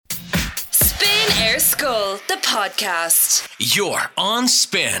Scoil, the podcast. You're on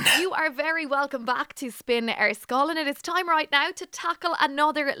Spin. You are very welcome back to Spin Scoil, and it is time right now to tackle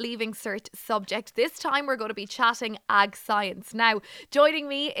another Leaving Cert subject. This time we're going to be chatting ag science. Now, joining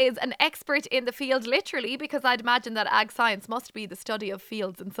me is an expert in the field, literally, because I'd imagine that ag science must be the study of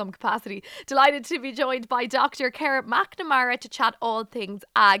fields in some capacity. Delighted to be joined by Dr. Keir McNamara to chat all things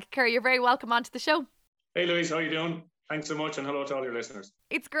ag. Keir, you're very welcome onto the show. Hey Louise, how are you doing? Thanks so much, and hello to all your listeners.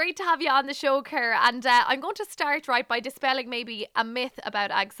 It's great to have you on the show, Keir, and I'm going to start right by dispelling maybe a myth about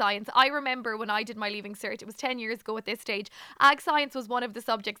ag science. I remember when I did my Leaving Cert, it was 10 years ago at this stage, ag science was one of the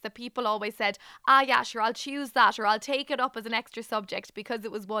subjects that people always said, yeah, sure, I'll choose that, or I'll take it up as an extra subject, because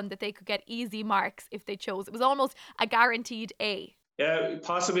it was one that they could get easy marks if they chose. It was almost a guaranteed A. Yeah,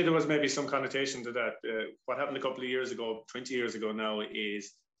 possibly there was maybe some connotation to that. What happened a couple of years ago, 20 years ago now,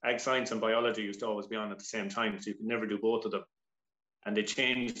 is ag science and biology used to always be on at the same time, so you could never do both of them. And they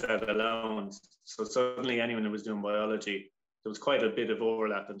changed that allowance. So suddenly anyone who was doing biology, there was quite a bit of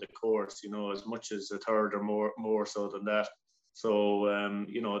overlap in the course, as much as a third or more so than that. So,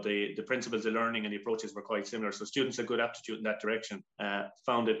 the principles of learning and the approaches were quite similar. So students had good aptitude in that direction,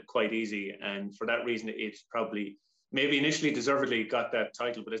 found it quite easy. And for that reason, it probably, maybe initially deservedly got that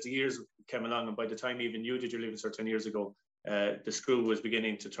title, but as the years came along, and by the time even you did your Leaving Cert 10 years ago, the screw was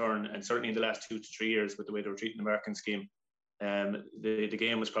beginning to turn, and certainly in the last 2 to 3 years with the way they were treating the marking scheme, the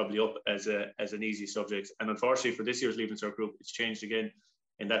game was probably up as an easy subject. And unfortunately for this year's Leaving Cert group, it's changed again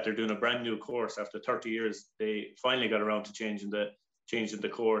in that they're doing a brand new course. After 30 years, they finally got around to changing the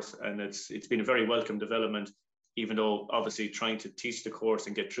course, and it's been a very welcome development, even though obviously trying to teach the course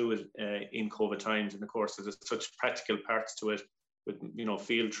and get through it in COVID times, and of course there's such practical parts to it, with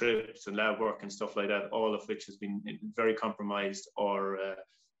field trips and lab work and stuff like that, all of which has been very compromised or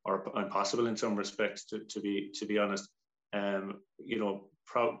impossible in some respects, to be honest.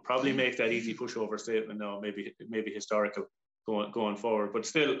 Probably make that easy pushover statement now, maybe historical going forward, but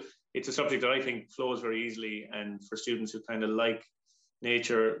still it's a subject that I think flows very easily, and for students who kind of like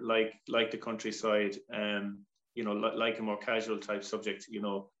nature, like the countryside, like a more casual type subject,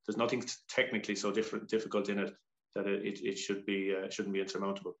 there's nothing technically so difficult in it that it shouldn't be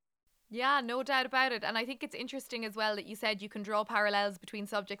insurmountable. Yeah, no doubt about it. And I think it's interesting as well that you said you can draw parallels between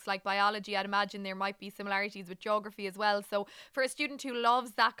subjects like biology. I'd imagine there might be similarities with geography as well. So for a student who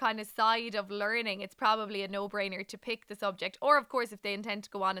loves that kind of side of learning, it's probably a no-brainer to pick the subject, or of course if they intend to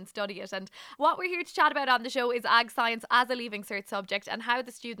go on and study it. And what we're here to chat about on the show is ag science as a Leaving Cert subject, and how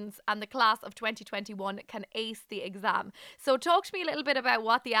the students and the class of 2021 can ace the exam. So talk to me a little bit about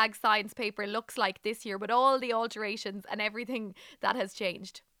what the ag science paper looks like this year, with all the alterations and everything that has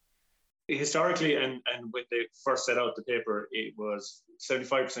changed. Historically, and when they first set out the paper, it was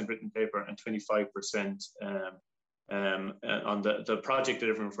 75% written paper and 25% on the project that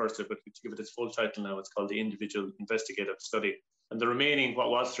everyone refers to, but to give it its full title now, it's called the Individual Investigative Study. And the remaining, what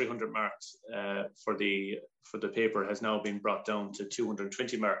was 300 marks for the paper, has now been brought down to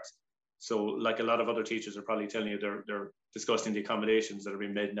 220 marks. So like a lot of other teachers are probably telling you, they're discussing the accommodations that are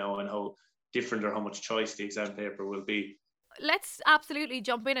being made now and how different or how much choice the exam paper will be. Let's absolutely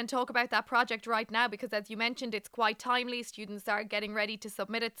jump in and talk about that project right now, because as you mentioned, it's quite timely. Students are getting ready to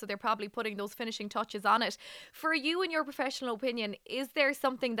submit it, so they're probably putting those finishing touches on it. For you, in your professional opinion, is there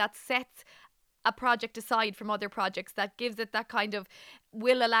something that sets a project aside from other projects, that gives it that kind of,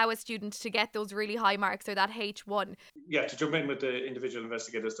 will allow a student to get those really high marks, or that H1? Yeah, to jump in with the Individual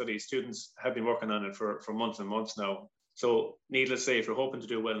Investigative Study, students have been working on it for months and months now. So needless to say, if you're hoping to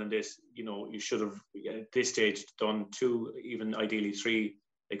do well in this, you should have at this stage done 2, even ideally 3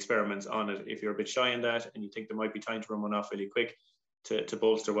 experiments on it. If you're a bit shy in that and you think there might be time to run one off really quick to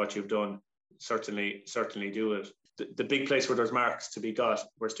bolster what you've done, certainly do it. The big place where there's marks to be got,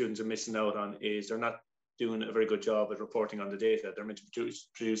 where students are missing out on, is they're not doing a very good job at reporting on the data. They're meant to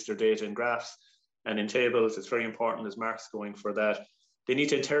produce their data in graphs and in tables. It's very important, there's marks going for that. They need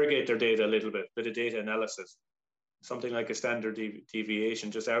to interrogate their data a little bit of data analysis. Something like a standard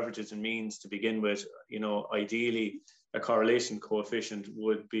deviation, just averages and means to begin with. Ideally a correlation coefficient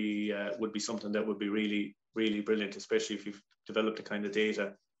would be something that would be really, really brilliant, especially if you've developed a kind of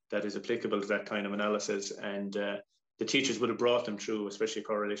data that is applicable to that kind of analysis. And the teachers would have brought them through, especially a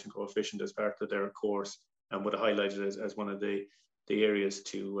correlation coefficient, as part of their course, and would have highlighted it as one of the areas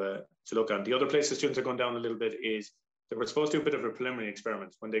to look at. The other place the students are going down a little bit is they were supposed to do a bit of a preliminary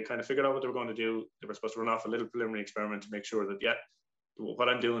experiment. When they kind of figured out what they were going to do, they were supposed to run off a little preliminary experiment to make sure that, what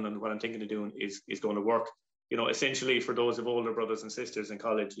I'm doing and what I'm thinking of doing is going to work. Essentially for those of older brothers and sisters in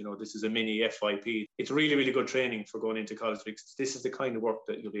college, this is a mini FYP. It's really, really good training for going into college, because this is the kind of work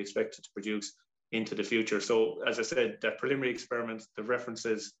that you'll be expected to produce into the future. So as I said, that preliminary experiment, the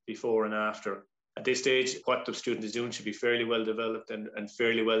references before and after, At this stage, what the student is doing should be fairly well developed and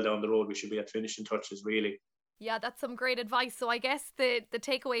fairly well down the road. We should be at finishing touches, really. Yeah, that's some great advice. So I guess the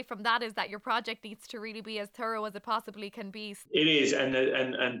takeaway from that is that your project needs to really be as thorough as it possibly can be. It is,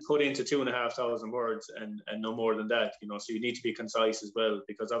 and put into 2,500 words and no more than that, so you need to be concise as well,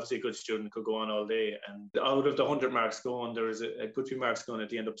 because obviously a good student could go on all day, and out of the 100 marks going, there is a good few marks going at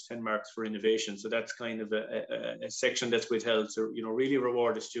the end, up to 10 marks for innovation. So that's kind of a section that's withheld to, really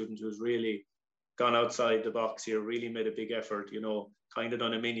reward a student who's really gone outside the box here, really made a big effort, kind of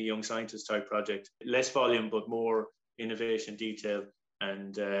done a mini young scientist type project. Less volume, but more innovation, detail,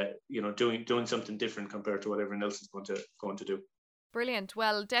 and doing something different compared to what everyone else is going to do. Brilliant.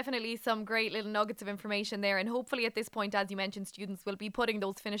 Well, definitely some great little nuggets of information there, and hopefully at this point, as you mentioned, students will be putting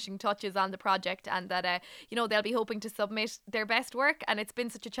those finishing touches on the project, and that they'll be hoping to submit their best work. And it's been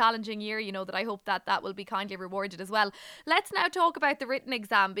such a challenging year, that I hope that will be kindly rewarded as well. Let's now talk about the written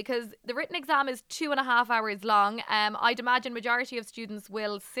exam, because the written exam is 2.5 hours long. I'd imagine majority of students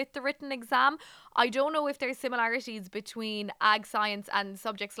will sit the written exam. I don't know if there's similarities between ag science and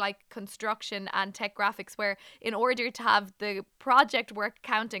subjects like construction and tech graphics, where in order to have the project work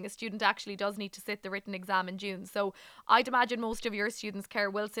counting, a student actually does need to sit the written exam in June. So I'd imagine most of your students, Keir,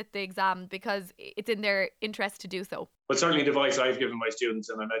 will sit the exam because it's in their interest to do so. But certainly the advice I've given my students,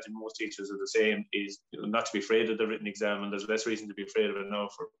 and I imagine most teachers are the same, is not to be afraid of the written exam, and there's less reason to be afraid of it now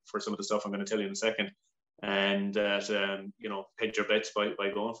for some of the stuff I'm going to tell you in a second. And that hedge your bets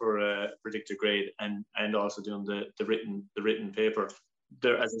by going for a predicted grade and also doing the written paper.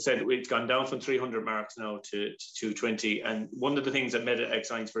 There, as I said, it's gone down from 300 marks now to 220. And one of the things that made ag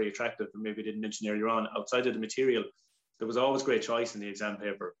science very attractive, and maybe I didn't mention earlier on, outside of the material, there was always great choice in the exam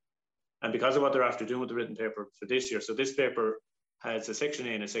paper. And because of what they're after doing with the written paper for this year, so this paper has a section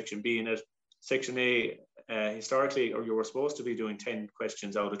A and a section B in it. Section A, historically, or you were supposed to be doing 10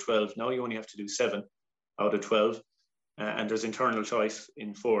 questions out of 12. Now you only have to do 7 out of 12, and there's internal choice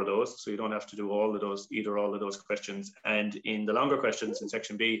in 4 of those, so you don't have to do all of those questions. And in the longer questions in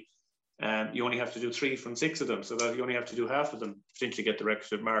section B, you only have to do 3 from 6 of them, so that you only have to do half of them to potentially get the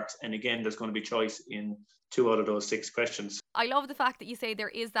requisite marks. And again, there's going to be choice in 2 out of those 6 questions. I love the fact that you say there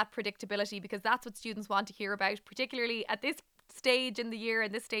is that predictability, because that's what students want to hear about, particularly at this stage in the year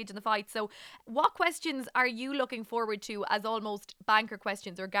and this stage in the fight. So what questions are you looking forward to as almost banker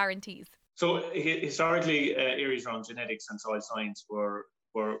questions or guarantees? So historically, areas around genetics and soil science were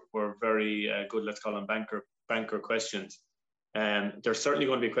very good. Let's call them banker questions. There's certainly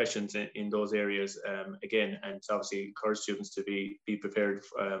going to be questions in those areas again, and it's obviously encourage students to be prepared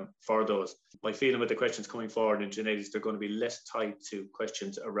for those. My feeling with the questions coming forward in genetics, they're going to be less tied to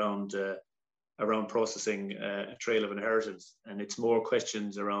questions around processing a trail of inheritance, and it's more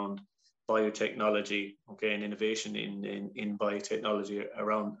questions around biotechnology, and innovation in biotechnology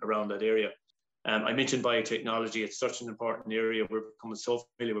around that area. I mentioned biotechnology. It's such an important area. We're becoming so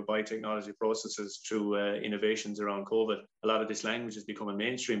familiar with biotechnology processes through innovations around COVID. A lot of this language is becoming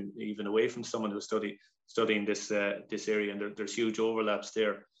mainstream, even away from someone who's studying this area, and there's huge overlaps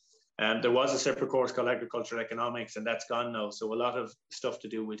there. There was a separate course called agricultural economics, and that's gone now. So a lot of stuff to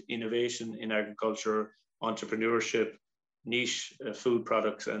do with innovation in agriculture, entrepreneurship, niche food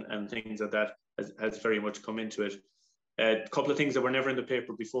products and things like that has very much come into it. A couple of things that were never in the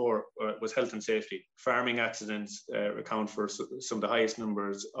paper before was health and safety. Farming accidents account for some of the highest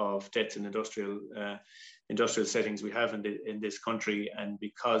numbers of deaths in industrial settings we have in this country, and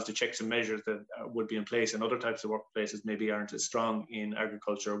because the checks and measures that would be in place in other types of workplaces maybe aren't as strong in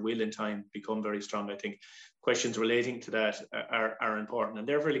agriculture, will in time become very strong. I think questions relating to that are important, and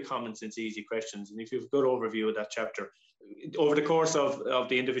they're really common sense, easy questions. And if you have a good overview of that chapter, over the course of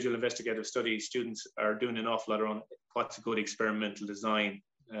the individual investigative study, students are doing an awful lot around what's a good experimental design,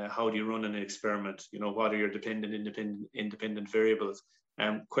 how do you run an experiment, what are your independent variables,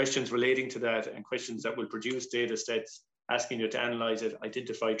 questions relating to that, and questions that will produce data sets, asking you to analyze it,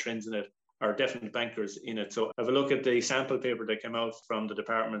 identify trends in it, are definite bankers in it. So have a look at the sample paper that came out from the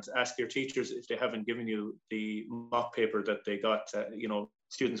department. Ask your teachers if they haven't given you the mock paper that they got.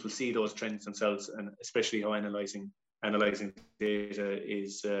 Students will see those trends themselves, and especially how analyzing data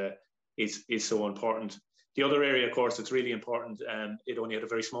is so important. The other area, of course, that's really important, and it only had a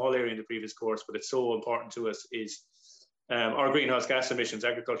very small area in the previous course, but it's so important to us, is our greenhouse gas emissions.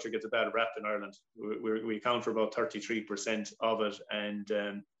 Agriculture gets a bad rap in Ireland. We account for about 33% of it,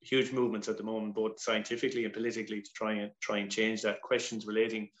 and huge movements at the moment, both scientifically and politically, to try and change that. Questions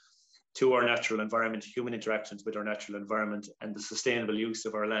relating to our natural environment, human interactions with our natural environment, and the sustainable use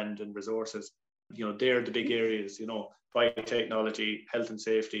of our land and resources. They're the big areas, biotechnology, health and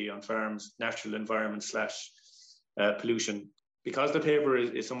safety on farms, natural environment / pollution. because the paper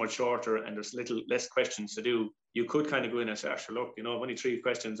is so much shorter and there's less questions to do, you could kind of go in and say, look, only 3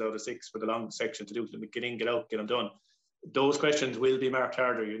 questions out of 6 for the long section to do. Get in, get out, get them done. Those questions will be marked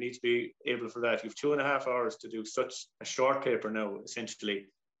harder. You need to be able for that. You've 2.5 hours to do such a short paper now, essentially.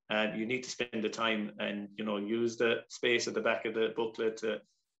 And you need to spend the time and, use the space at the back of the booklet.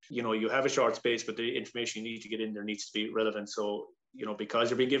 You have a short space, but the information you need to get in there needs to be relevant. So, because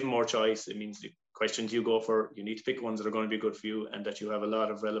you're being given more choice, it means the questions you go for, you need to pick ones that are going to be good for you and that you have a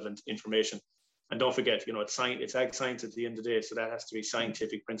lot of relevant information. And don't forget, it's ag science at the end of the day. So that has to be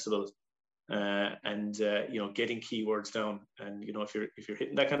scientific principles and getting keywords down. And, if you're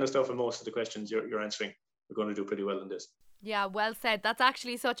hitting that kind of stuff in most of the questions you're answering, you're going to do pretty well in this. Yeah, well said. That's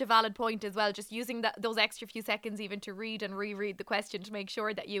actually such a valid point as well. Just using those extra few seconds even to read and reread the question to make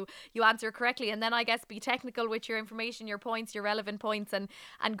sure that you answer correctly. And then I guess be technical with your information, your points, your relevant points and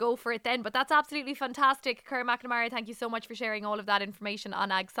go for it then. But that's absolutely fantastic. Keir McNamara, thank you so much for sharing all of that information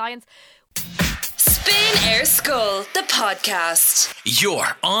on ag science. Spin Air Scoil, the podcast.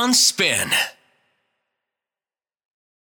 You're on Spin.